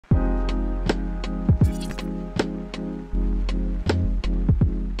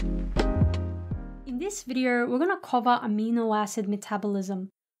this video, we're going to cover amino acid metabolism,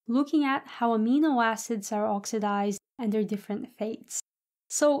 looking at how amino acids are oxidized and their different fates.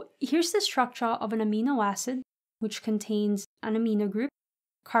 So here's the structure of an amino acid, which contains an amino group,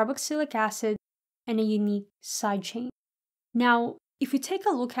 carboxylic acid, and a unique side chain. Now, if we take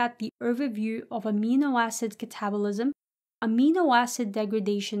a look at the overview of amino acid catabolism, amino acid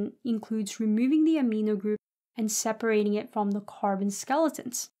degradation includes removing the amino group and separating it from the carbon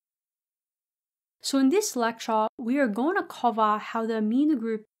skeletons. So in this lecture, we are going to cover how the amino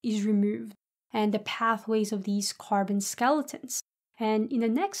group is removed and the pathways of these carbon skeletons. And in the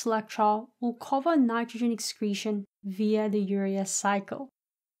next lecture, we'll cover nitrogen excretion via the urea cycle.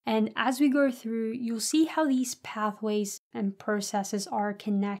 And as we go through, you'll see how these pathways and processes are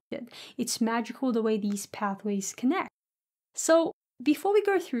connected. It's magical the way these pathways connect. So before we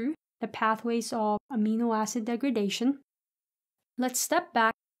go through the pathways of amino acid degradation, let's step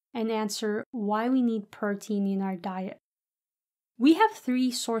back and answer why we need protein in our diet. We have three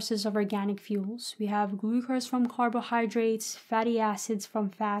sources of organic fuels. We have glucose from carbohydrates, fatty acids from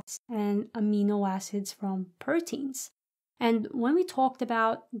fats, and amino acids from proteins. And when we talked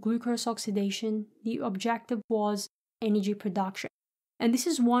about glucose oxidation, the objective was energy production. And this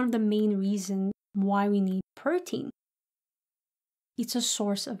is one of the main reasons why we need protein. It's a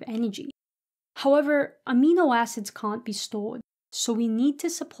source of energy. However, amino acids can't be stored, so we need to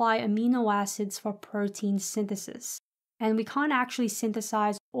supply amino acids for protein synthesis. And we can't actually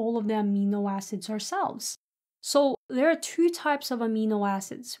synthesize all of the amino acids ourselves. So there are two types of amino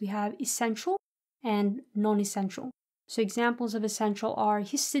acids. We have essential and non-essential. So examples of essential are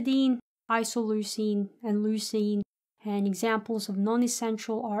histidine, isoleucine, and leucine. And examples of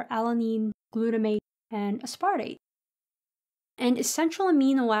non-essential are alanine, glutamate, and aspartate. And essential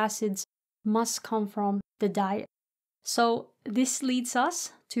amino acids must come from the diet. So this leads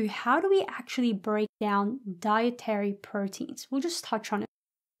us to how do we actually break down dietary proteins? We'll just touch on it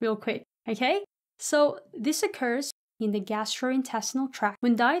real quick, okay? So this occurs in the gastrointestinal tract.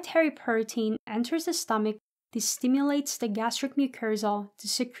 When dietary protein enters the stomach, this stimulates the gastric mucosa to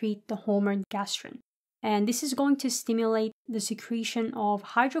secrete the hormone gastrin. And this is going to stimulate the secretion of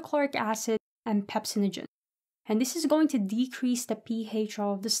hydrochloric acid and pepsinogen. And this is going to decrease the pH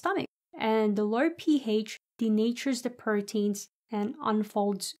of the stomach. And the low pH denatures the proteins and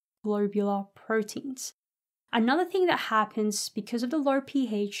unfolds globular proteins. Another thing that happens because of the low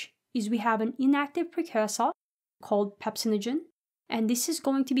pH is we have an inactive precursor called pepsinogen, and this is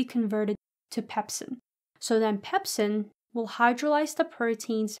going to be converted to pepsin. So then pepsin will hydrolyze the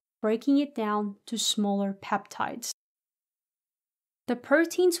proteins, breaking it down to smaller peptides. The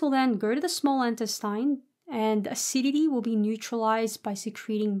proteins will then go to the small intestine, and acidity will be neutralized by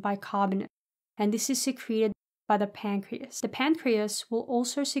secreting bicarbonate, and this is secreted by the pancreas. The pancreas will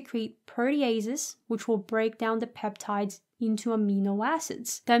also secrete proteases, which will break down the peptides into amino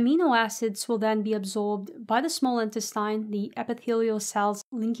acids. The amino acids will then be absorbed by the small intestine, the epithelial cells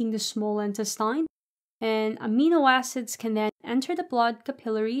linking the small intestine, and amino acids can then enter the blood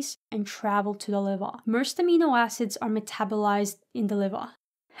capillaries and travel to the liver. Most amino acids are metabolized in the liver.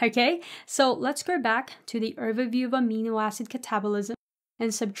 Okay, so let's go back to the overview of amino acid catabolism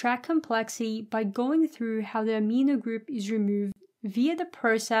and subtract complexity by going through how the amino group is removed via the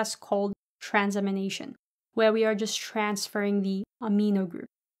process called transamination, where we are just transferring the amino group.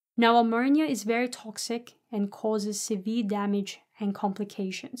 Now, ammonia is very toxic and causes severe damage and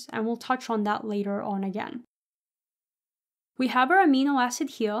complications, and we'll touch on that later on again. We have our amino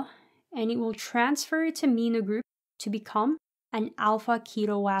acid here, and it will transfer its amino group to become an alpha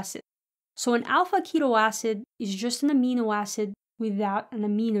keto acid. So an alpha keto acid is just an amino acid without an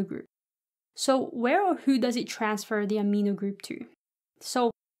amino group. So where or who does it transfer the amino group to?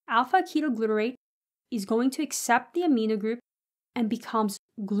 So alpha ketoglutarate is going to accept the amino group and becomes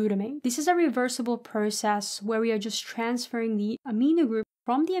glutamate. This is a reversible process where we are just transferring the amino group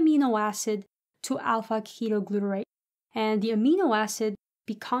from the amino acid to alpha ketoglutarate. And the amino acid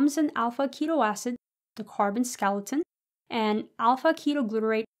becomes an alpha keto acid, the carbon skeleton, and alpha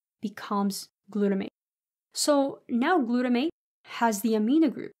ketoglutarate becomes glutamate. So now glutamate has the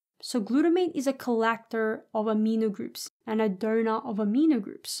amino group. So glutamate is a collector of amino groups and a donor of amino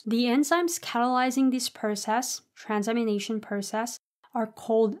groups. The enzymes catalyzing this process, transamination process, are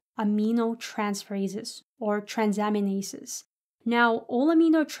called aminotransferases or transaminases. Now, all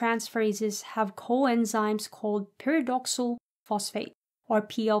aminotransferases have coenzymes called pyridoxal phosphate or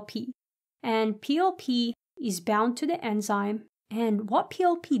PLP. And PLP is bound to the enzyme, and what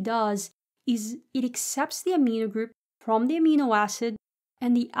PLP does is it accepts the amino group from the amino acid,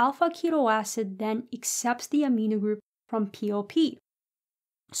 and the alpha keto acid then accepts the amino group from PLP.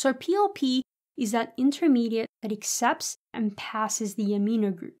 So PLP is that intermediate that accepts and passes the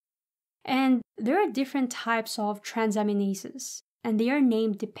amino group. And there are different types of transaminases, and they are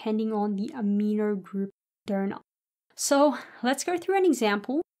named depending on the amino group DRNA. So let's go through an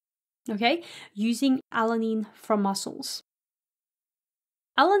example, okay, using alanine from mussels.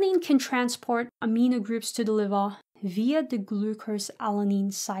 Alanine can transport amino groups to the liver via the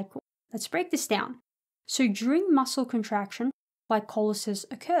Glucose-Alanine Cycle. Let's break this down. So during muscle contraction, glycolysis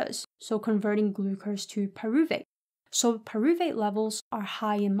occurs, so converting glucose to pyruvate. So pyruvate levels are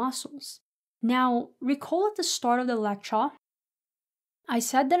high in muscles. Now, recall at the start of the lecture, I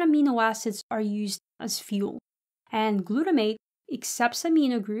said that amino acids are used as fuel, and glutamate accepts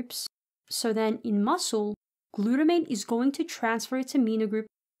amino groups, so then in muscle, glutamate is going to transfer its amino group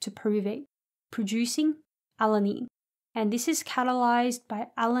to pyruvate, producing alanine. And this is catalyzed by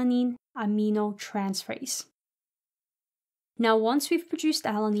alanine aminotransferase. Now, once we've produced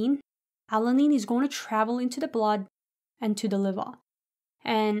alanine, alanine is going to travel into the blood and to the liver.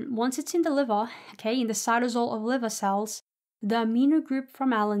 And once it's in the liver, okay, in the cytosol of liver cells, the amino group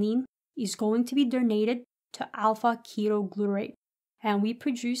from alanine is going to be donated to alpha-ketoglutarate. And we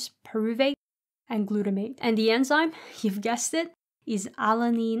produce pyruvate and glutamate. And the enzyme, you've guessed it, is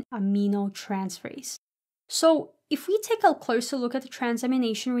alanine aminotransferase. So if we take a closer look at the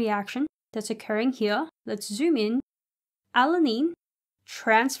transamination reaction that's occurring here, let's zoom in. Alanine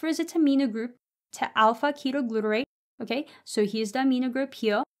transfers its amino group to alpha-ketoglutarate. Okay, so here's the amino group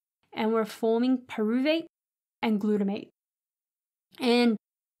here, and we're forming pyruvate and glutamate. And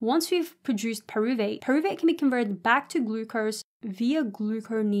once we've produced pyruvate can be converted back to glucose via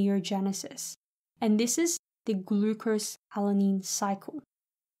gluconeogenesis. And this is the Glucose-Alanine Cycle.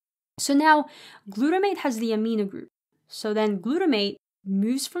 So now glutamate has the amino group. So then glutamate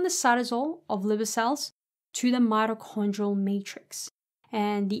moves from the cytosol of liver cells to the mitochondrial matrix.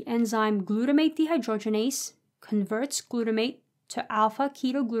 And the enzyme glutamate dehydrogenase converts glutamate to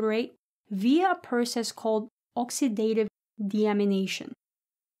alpha-ketoglutarate via a process called oxidative deamination.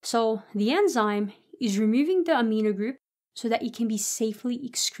 So the enzyme is removing the amino group so that it can be safely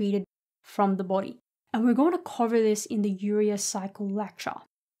excreted from the body. And we're going to cover this in the urea cycle lecture.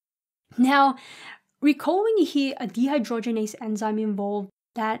 Now, recall when you hear a dehydrogenase enzyme involved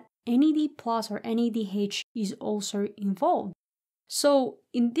that NAD plus or NADH is also involved. So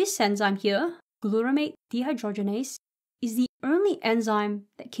in this enzyme here, glutamate dehydrogenase is the only enzyme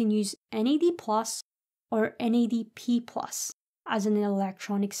that can use NAD plus or NADP plus as an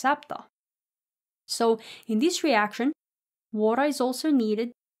electron acceptor. So in this reaction, water is also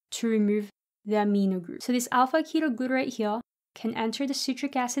needed to remove the amino group. So this alpha-ketoglutarate here can enter the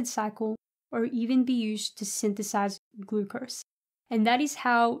citric acid cycle or even be used to synthesize glucose. And that is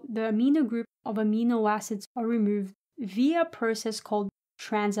how the amino group of amino acids are removed via a process called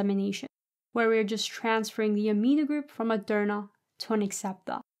transamination, where we're just transferring the amino group from a donor to an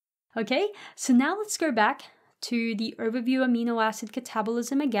acceptor. Okay, so now let's go back to the overview amino acid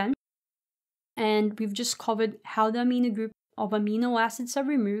catabolism again. And we've just covered how the amino group of amino acids are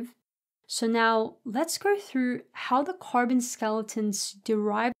removed. So now let's go through how the carbon skeletons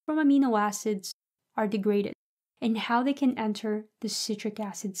derived from amino acids are degraded and how they can enter the citric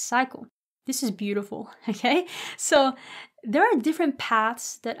acid cycle. This is beautiful, okay? So there are different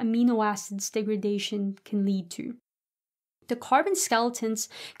paths that amino acids degradation can lead to. The carbon skeletons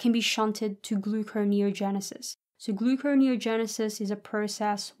can be shunted to gluconeogenesis. So gluconeogenesis is a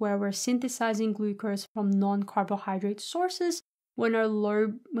process where we're synthesizing glucose from non-carbohydrate sources when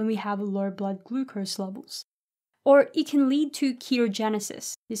we have low blood glucose levels. Or it can lead to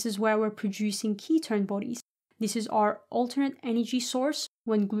ketogenesis. This is where we're producing ketone bodies. This is our alternate energy source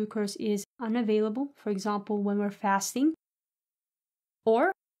when glucose is unavailable, for example, when we're fasting.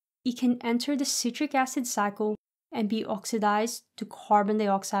 Or it can enter the citric acid cycle and be oxidized to carbon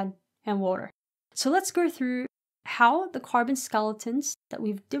dioxide and water. So let's go through how the carbon skeletons that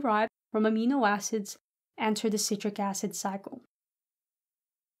we've derived from amino acids enter the citric acid cycle.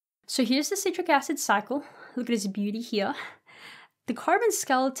 So here's the citric acid cycle. Look at its beauty here. The carbon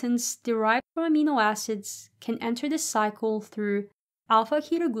skeletons derived from amino acids can enter this cycle through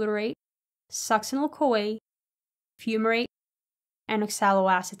alpha-ketoglutarate, succinyl-CoA, fumarate, and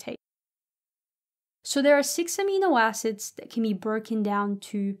oxaloacetate. So there are 6 amino acids that can be broken down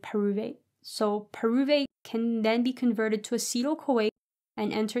to pyruvate. So pyruvate can then be converted to acetyl-CoA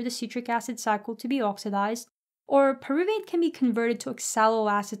and enter the citric acid cycle to be oxidized, or pyruvate can be converted to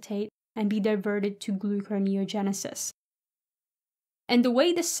oxaloacetate and be diverted to gluconeogenesis. And the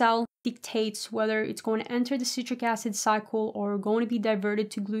way the cell dictates whether it's going to enter the citric acid cycle or going to be diverted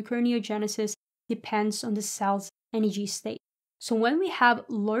to gluconeogenesis depends on the cell's energy state. So when we have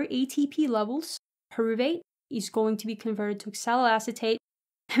low ATP levels, pyruvate is going to be converted to oxaloacetate.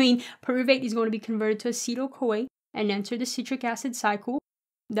 Pyruvate is going to be converted to acetyl-CoA and enter the citric acid cycle.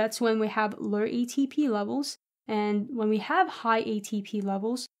 That's when we have low ATP levels. And when we have high ATP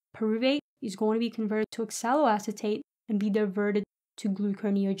levels, pyruvate is going to be converted to oxaloacetate and be diverted to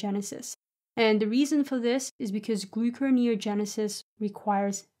gluconeogenesis. And the reason for this is because gluconeogenesis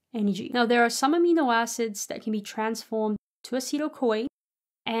requires energy. Now, there are some amino acids that can be transformed to acetyl-CoA,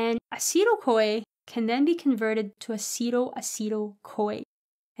 and acetyl-CoA can then be converted to acetyl-acetyl-CoA.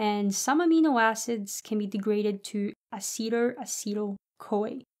 And some amino acids can be degraded to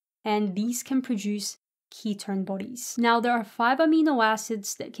acetyl-acetyl-CoA, and these can produce ketone bodies. Now, there are 5 amino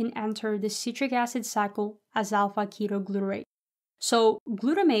acids that can enter the citric acid cycle as alpha-ketoglutarate. So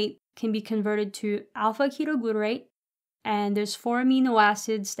glutamate can be converted to alpha-ketoglutarate, and there's 4 amino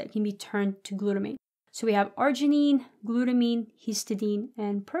acids that can be turned to glutamate. So we have arginine, glutamine, histidine,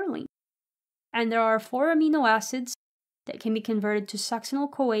 and proline. And there are 4 amino acids that can be converted to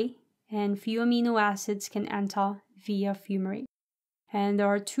succinyl-CoA, and few amino acids can enter via fumarate. And there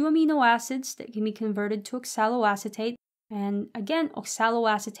are 2 amino acids that can be converted to oxaloacetate, and again,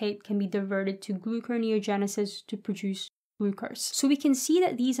 oxaloacetate can be diverted to gluconeogenesis to produce glucose. So we can see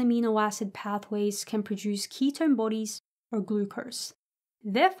that these amino acid pathways can produce ketone bodies or glucose.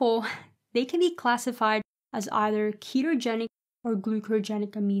 Therefore, they can be classified as either ketogenic or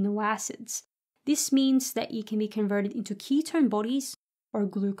glucogenic amino acids. This means that it can be converted into ketone bodies or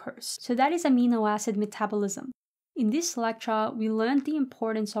glucose. So that is amino acid metabolism. In this lecture, we learned the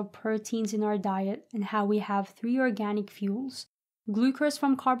importance of proteins in our diet and how we have 3 organic fuels: glucose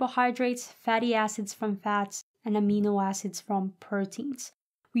from carbohydrates, fatty acids from fats, and amino acids from proteins.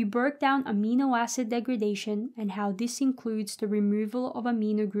 We broke down amino acid degradation and how this includes the removal of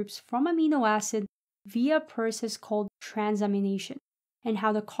amino groups from amino acid via a process called transamination, and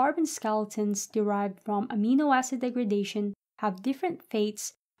how the carbon skeletons derived from amino acid degradation have different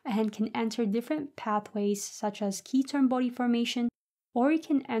fates and can enter different pathways such as ketone body formation, or it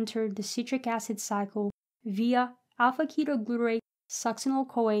can enter the citric acid cycle via alpha-ketoglutarate,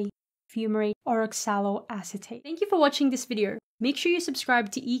 succinyl-CoA, fumarate, or oxaloacetate. Thank you for watching this video. Make sure you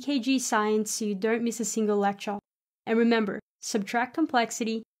subscribe to EKG Science so you don't miss a single lecture. And remember, subtract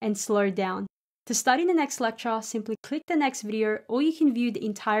complexity and slow down. To study the next lecture, simply click the next video, or you can view the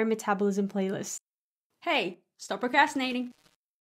entire metabolism playlist. Hey, stop procrastinating!